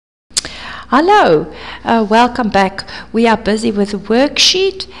Hello, welcome back. We are busy with a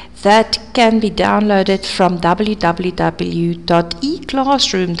worksheet that can be downloaded from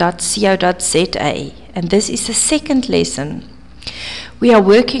www.eclassroom.co.za, and this is the second lesson. We are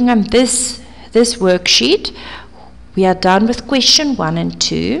working on this worksheet. We are done with question 1 and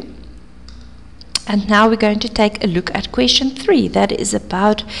 2. And now we're going to take a look at question 3. That is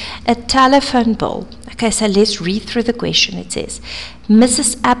about a telephone bill. Okay, so let's read through the question. It says,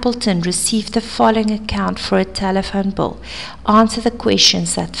 Mrs. Appleton received the following account for a telephone bill. Answer the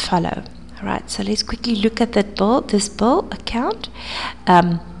questions that follow. All right, so let's quickly look at that bill, this bill account.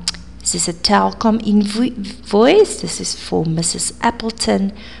 This is a Telkom invoice. This is for Mrs.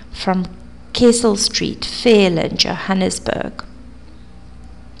 Appleton from Kessel Street, Fairland, Johannesburg.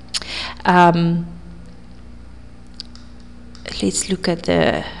 Let's look at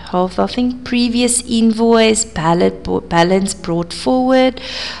the whole thing. Previous invoice, balance brought forward,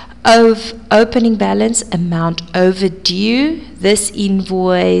 opening balance, amount overdue. This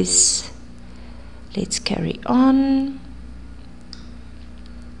invoice, let's carry on.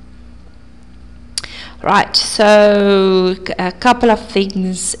 Right, so a couple of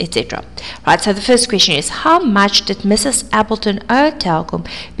things, etc. Right, so the first question is, how much did Mrs. Appleton owe Telkom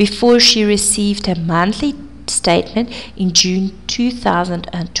before she received her monthly statement in June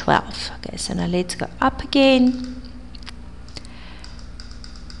 2012? Okay, so now let's go up again.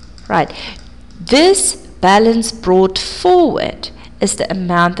 Right, this balance brought forward is the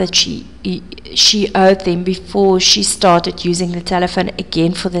amount that she owed them before she started using the telephone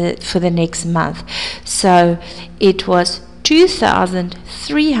again for the next month. So it was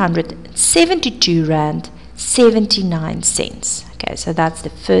 2,372 rand 79 cents. Okay, so that's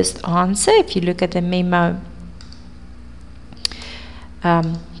the first answer. If you look at the memo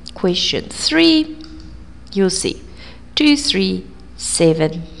question 3, you'll see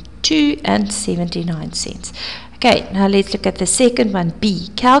 2,372 and 79 cents. Okay, now let's look at the second one, B.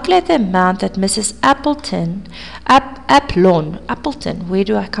 Calculate the amount that Mrs. Appleton, where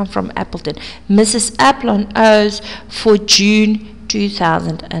do I come from, Appleton? Mrs. Appleton owes for June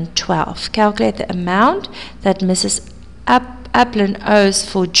 2012. Calculate the amount that Mrs. Appleton owes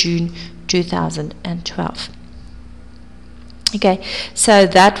for June 2012. Okay, so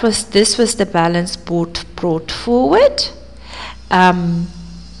this was the balance brought forward.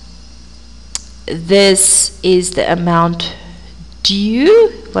 This is the amount due,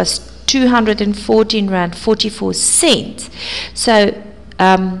 was 214 rand 44 cents. So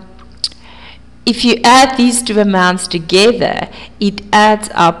if you add these two amounts together, it adds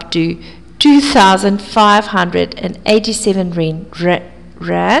up to 2,587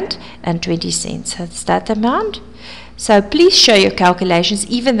 rand and 20 cents. That's that amount. So please show your calculations,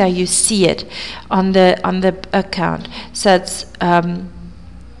 even though you see it on the account. So it's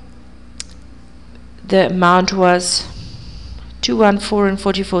the amount was 214 and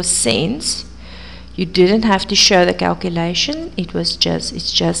 44 cents. You didn't have to show the calculation. It's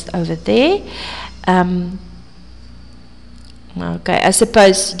just over there. Okay, I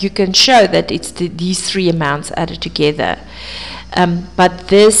suppose you can show that it's these three amounts added together. But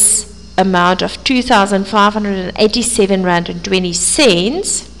this amount of 2,587 rand and 20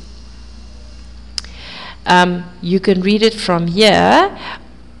 cents, you can read it from here.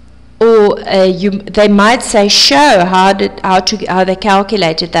 Or they might say, show how they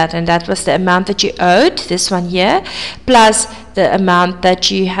calculated that, and that was the amount that you owed, this one here, plus the amount that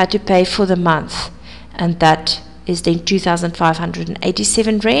you had to pay for the month, and that is then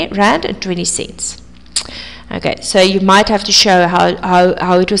 2,587 rand and 20 cents. Okay, so you might have to show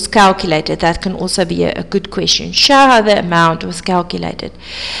how it was calculated. That can also be a good question. Show how the amount was calculated.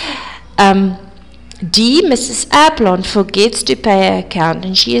 D. Mrs. Appleton forgets to pay her account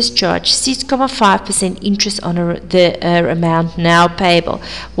and she is charged 6.5% interest on the amount now payable.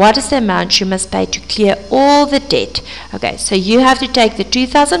 What is the amount she must pay to clear all the debt? Okay, so you have to take the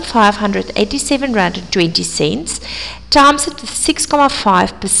 2,587 rand and 20 cents times it with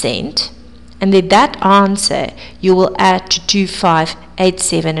 6.5%, and then that answer you will add to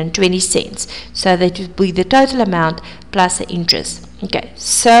 2,587 and 20 cents. So that would be the total amount plus the interest. Okay,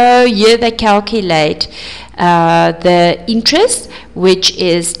 so here they calculate the interest, which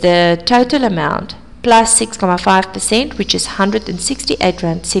is the total amount, plus 6.5%, which is 168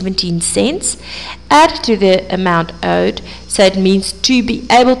 rand 17 cents, added to the amount owed. So it means to be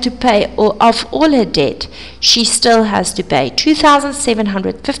able to pay off all her debt, she still has to pay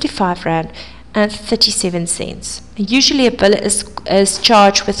 2,755 rand and 37 cents. Usually a bill is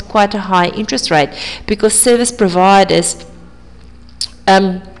charged with quite a high interest rate because service providers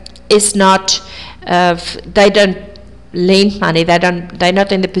is not, they don't lend money. They're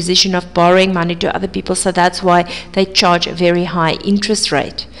not in the position of borrowing money to other people, so that's why they charge a very high interest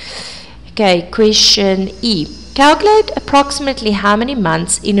rate. Okay, question E. Calculate approximately how many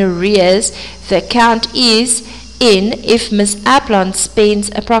months in arrears the account is in if Ms. Aplon spends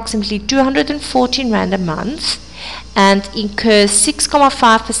approximately 214 Rand a month and incurs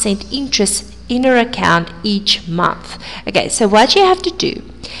 6.5% interest in her account each month. Okay, so what you have to do,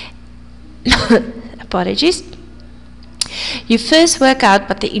 apologies, you first work out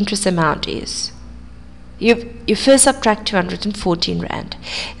what the interest amount is. You first subtract 214 Rand.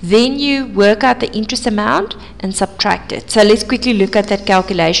 Then you work out the interest amount and subtract it. So let's quickly look at that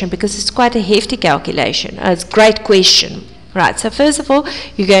calculation because it's quite a hefty calculation. It's a great question. Right, so first of all,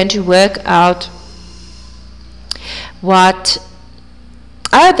 you're going to work out what...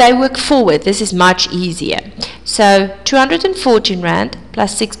 Oh, they work forward. This is much easier. So 214 Rand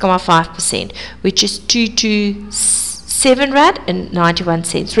plus 6.5%, which is 227 Rand and 91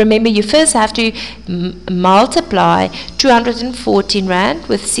 cents. Remember, you first have to multiply 214 Rand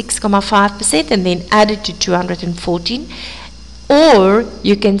with 6.5% and then add it to 214. Or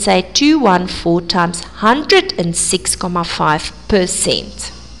you can say 214 times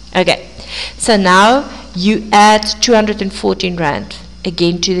 106.5%. Okay, so now you add 214 Rand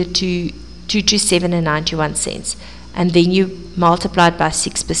again to the 227 and 91 cents, and then you multiply it by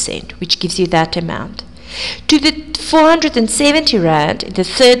 6%, which gives you that amount. To the 470 Rand in the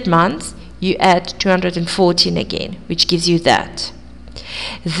third month, you add 214 again, which gives you that.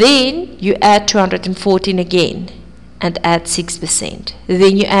 Then you add 214 again and add 6%.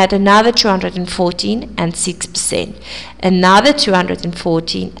 Then you add another 214 and 6%, another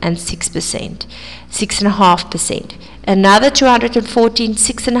 214 and 6%, 6.5%, another 214,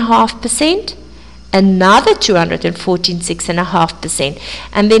 6.5%, another 214, 6.5%,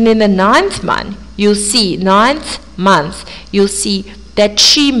 and then in the ninth month, you'll see that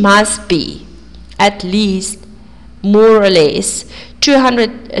she must be at least more or less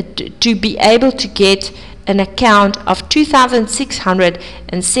 200 to be able to get an account of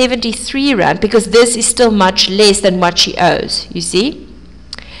 2,673 Rand, because this is still much less than what she owes, you see.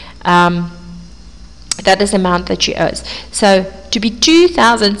 That is the amount that she owes. So to be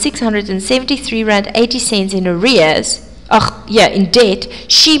 2,673 Rand 80 cents in arrears, in debt,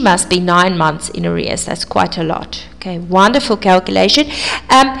 she must be 9 months in arrears. That's quite a lot. Okay, wonderful calculation.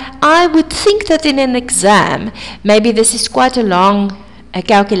 I would think that in an exam, maybe this is quite a long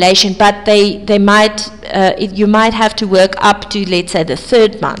calculation, but they might you might have to work up to, let's say, the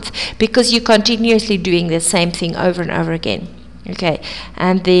third month, because you're continuously doing the same thing over and over again. Okay,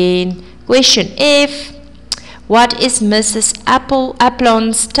 and then question F. What is Mrs.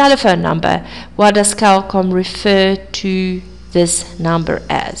 Aplon's telephone number? What does Calcom refer to this number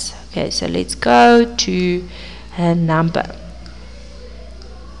as? Okay, so let's go to her number.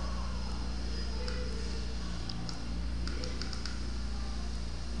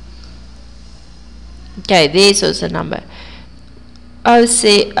 Okay, there's also a number.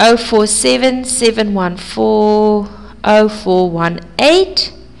 047 714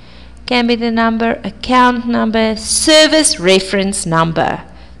 0418 can be the number, account number, service reference number.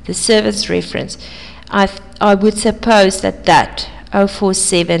 The service reference. I would suppose that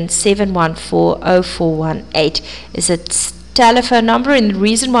 047 714 0418 is a telephone number, and the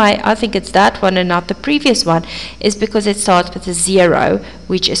reason why I think it's that one and not the previous one is because it starts with a 0,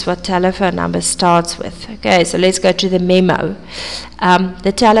 which is what telephone number starts with. Okay, so let's go to the memo.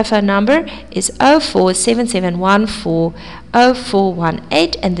 The telephone number is 047714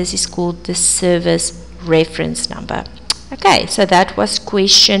 0418, and this is called the service reference number. Okay, so that was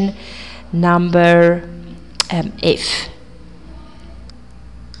question number F.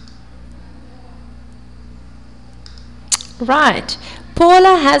 Right,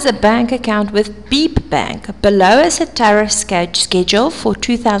 Paula has a bank account with Beep Bank. Below is a tariff schedule for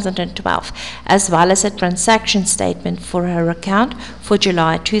 2012, as well as a transaction statement for her account for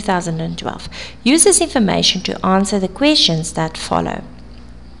July 2012. Use this information to answer the questions that follow.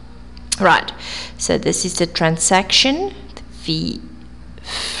 Right, so this is the transaction, the fee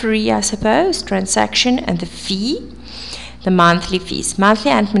free, I suppose, transaction and the fee. The monthly fees. Monthly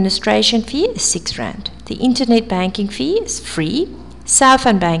administration fee is 6 Rand. The internet banking fee is free. Cell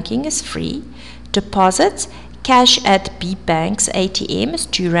phone banking is free. Deposits, cash at B Bank's ATM is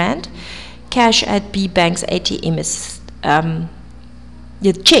 2 Rand. Cash at B Bank's ATM is the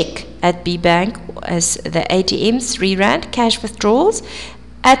check at B Bank as the ATM is 3 Rand. Cash withdrawals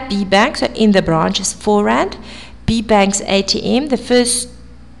at B Bank, so in the branch, is 4 Rand. B Bank's ATM, the first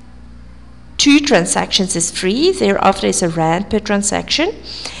 2 transactions is free, thereafter is a Rand per transaction,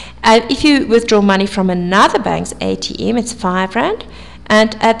 If you withdraw money from another bank's ATM, it's £5.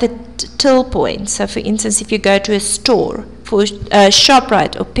 And at the till point, so for instance, if you go to a store, for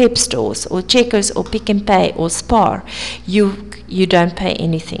ShopRite or Pep stores or Checkers or Pick and Pay or Spar, you don't pay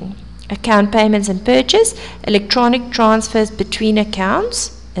anything. Account payments and purchase, electronic transfers between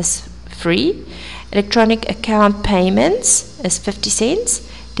accounts is free. Electronic account payments is 50 cents.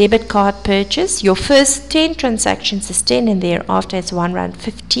 Debit card purchase, your first 10 transactions is 10 and thereafter it's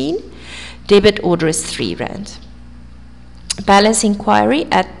 £1.15. Debit order is £3. Balance inquiry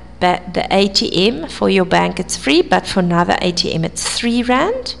at the ATM, for your bank it's free, but for another ATM it's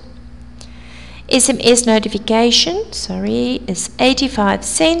 £3. SMS notification, is 85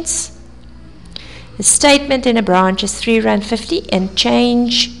 cents. A statement in a branch is £3.50, and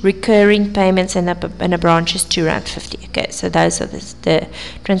change recurring payments in a branch is £2.50. Okay, so those are the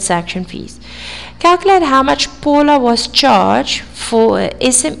transaction fees. Calculate how much Paula was charged for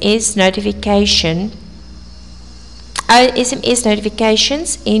SMS notification. SMS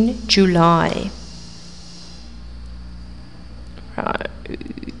notifications in July. Right.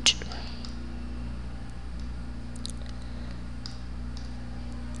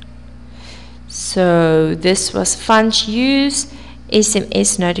 So this was funds used,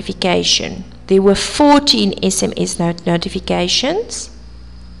 SMS notification. There were 14 SMS notifications.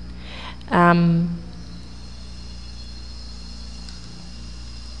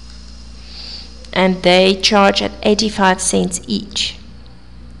 And they charge at 85 cents each.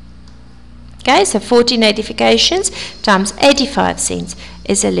 Okay, so 14 notifications times 85 cents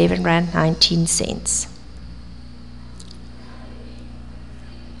is R11.19.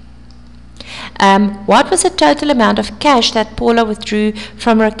 What was the total amount of cash that Paula withdrew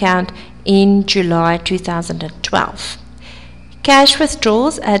from her account in July 2012? Cash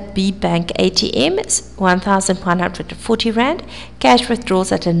withdrawals at B Bank ATM is R1,140. Cash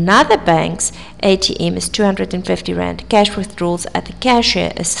withdrawals at another bank's ATM is R250. Cash withdrawals at the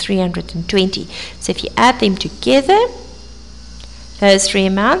cashier is R320. So if you add them together, those three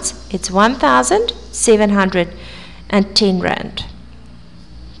amounts, it's R1,710.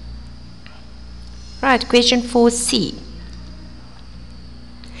 Right, question 4C.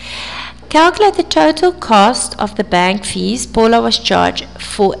 Calculate the total cost of the bank fees Paula was charged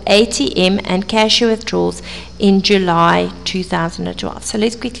for ATM and cashier withdrawals in July 2012. So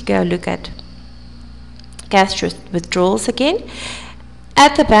let's quickly go look at cash withdrawals again.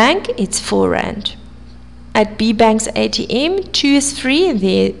 At the bank, it's R4. At B Bank's ATM, 2 is free, and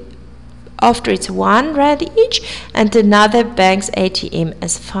thereafter it's R1 each, and another bank's ATM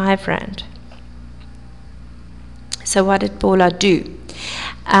is R5. So what did Paula do?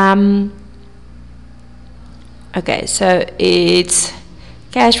 Okay, so it's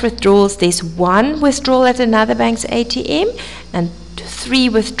cash withdrawals. There's 1 withdrawal at another bank's ATM and 3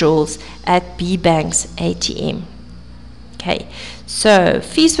 withdrawals at B Bank's ATM. Okay, so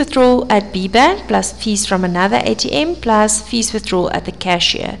fees withdrawal at B Bank plus fees from another ATM plus fees withdrawal at the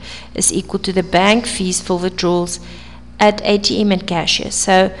cashier is equal to the bank fees for withdrawals at ATM and cashier.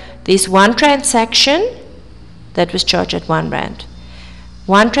 So there's 1 transaction that was charged at R1.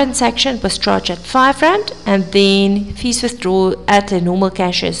 1 transaction was charged at R5, and then fees withdrawal at a normal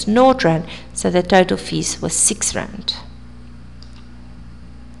cashier is R0, so the total fees was R6.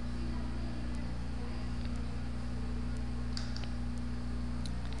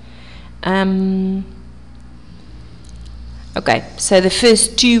 Okay, so the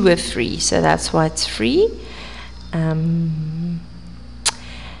first 2 were free, so that's why it's free.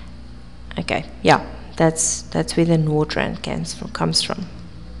 Okay, yeah. That's where the R0 comes from.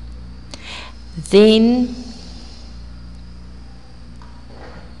 Then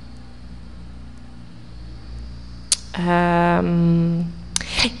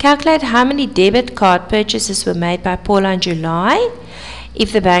calculate how many debit card purchases were made by Paula in July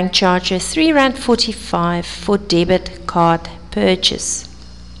if the bank charges R3.45 for debit card purchase.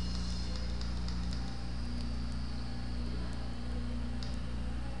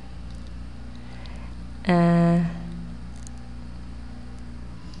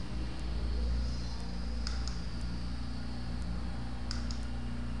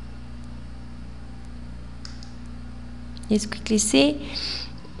 Let's quickly see.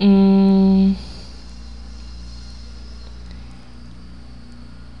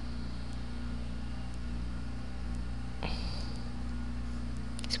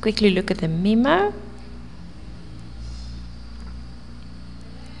 Let's quickly look at the memo.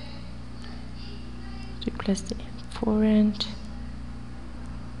 Plus the R4.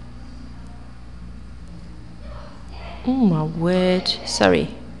 Oh my word, sorry.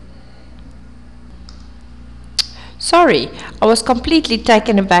 Sorry, I was completely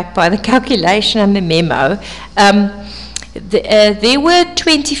taken aback by the calculation and the memo. There were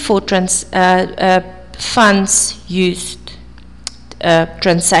 24 funds used,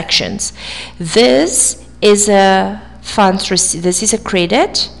 transactions. This is a this is a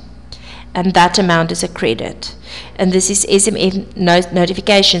credit, and that amount is a credit. And this is SMS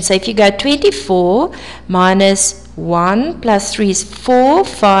notification. So if you go 24 minus 1 plus 3 is 4,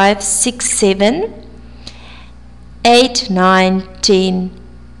 5, 6, 7, 8, 9, 10,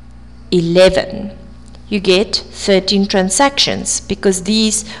 11. You get 13 transactions, because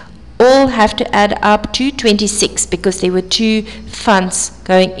these all have to add up to 26, because there were 2 funds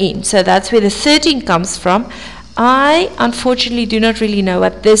going in. So that's where the 13 comes from. I unfortunately do not really know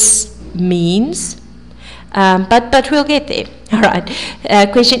what this means, but we'll get there. All right.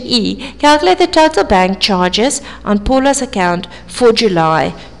 Question E. Calculate the total bank charges on Paula's account for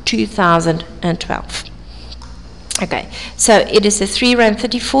July 2012. Okay, so it is the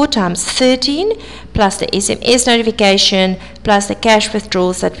R3.34 times 13 plus the SMS notification plus the cash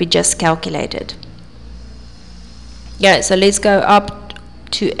withdrawals that we just calculated. Yeah, so let's go up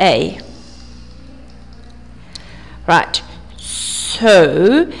to A. Right,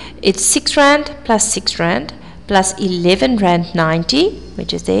 so it's R6 plus R6 plus R11.90,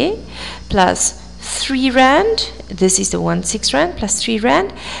 which is there, plus R3, this is the R6 plus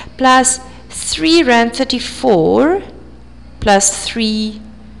R3, plus R3.34 plus 3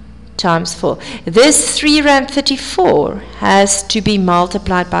 times 4. This R3.34 has to be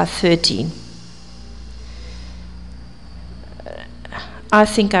multiplied by 13. I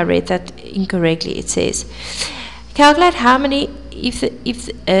think I read that incorrectly. It says, calculate how many, if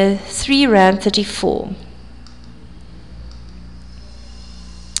R3.34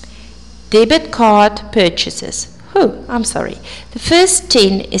 debit card purchases. Oh, I'm sorry. The first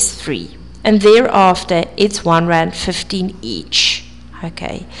 10 is 3. And thereafter, it's R1.15 each.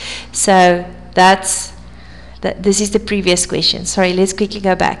 Okay, so this is the previous question. Sorry, let's quickly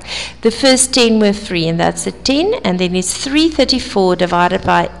go back. The first 10 were 3, and that's the 10, and then it's R3.34 divided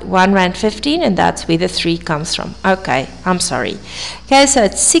by R1.15, and that's where the 3 comes from. Okay, I'm sorry. Okay, so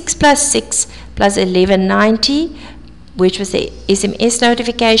it's 6 plus 6 plus R11.90, which was the SMS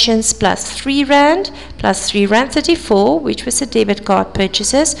notifications, plus R3 plus R3.34, which was the debit card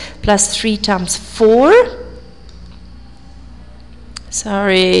purchases, plus 3 times 4.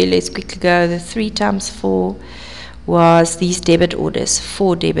 Sorry, let's quickly go. The 3 times 4 was these debit orders,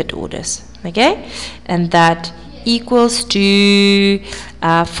 4 debit orders. Okay, and that equals to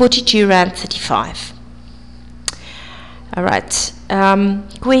R42.35. All right,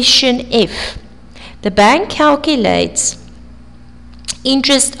 question F. The bank calculates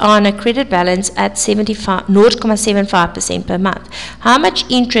interest on a credit balance at 0.75% per month. How much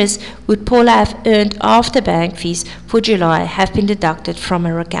interest would Paula have earned after bank fees for July have been deducted from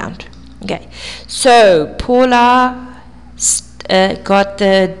her account? Okay, so Paula got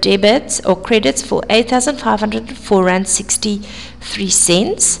the debits or credits for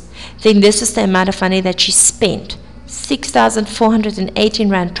R8,504.63. Then this is the amount of money that she spent.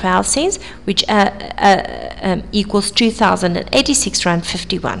 R6,418.12, which equals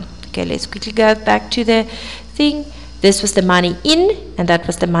R2,086.51. Okay, let's quickly go back to the thing. This was the money in, and that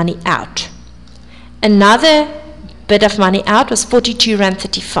was the money out. Another bit of money out was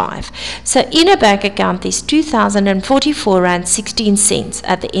R42.35. So in a bank account, there's R2,044.16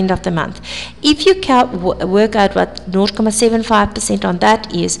 at the end of the month. If you work out what 0.75% on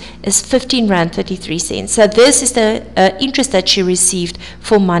that is R15.33. So this is the interest that she received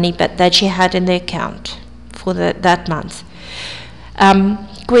for money but that she had in the account for that month.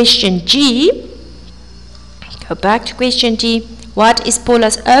 Question G. Go back to question G. What is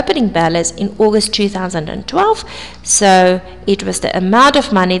Paula's opening balance in August 2012? So it was the amount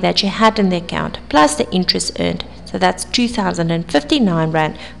of money that she had in the account plus the interest earned. So that's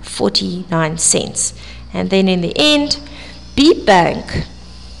R2,059.49. And then in the end, B Bank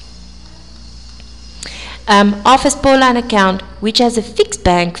offers Paula an account which has a fixed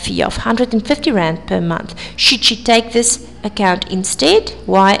bank fee of R150 per month. Should she take this account instead?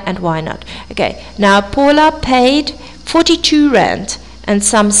 Why and why not? Okay, now Paula paid R42 and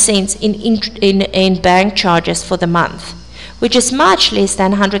some cents in bank charges for the month, which is much less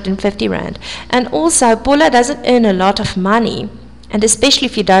than R150. And also, Paula doesn't earn a lot of money, and especially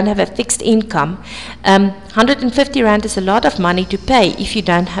if you don't have a fixed income, R150 is a lot of money to pay if you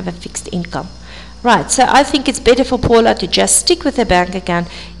don't have a fixed income. Right, so I think it's better for Paula to just stick with her bank account.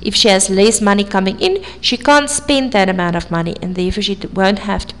 If she has less money coming in, she can't spend that amount of money, and therefore she won't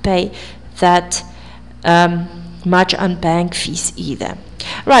have to pay that much on bank fees either.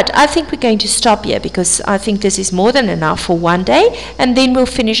 Right, I think we're going to stop here because I think this is more than enough for one day, and then we'll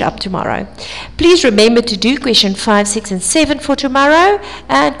finish up tomorrow. Please remember to do question 5, 6 and 7 for tomorrow,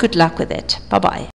 and good luck with it. Bye-bye.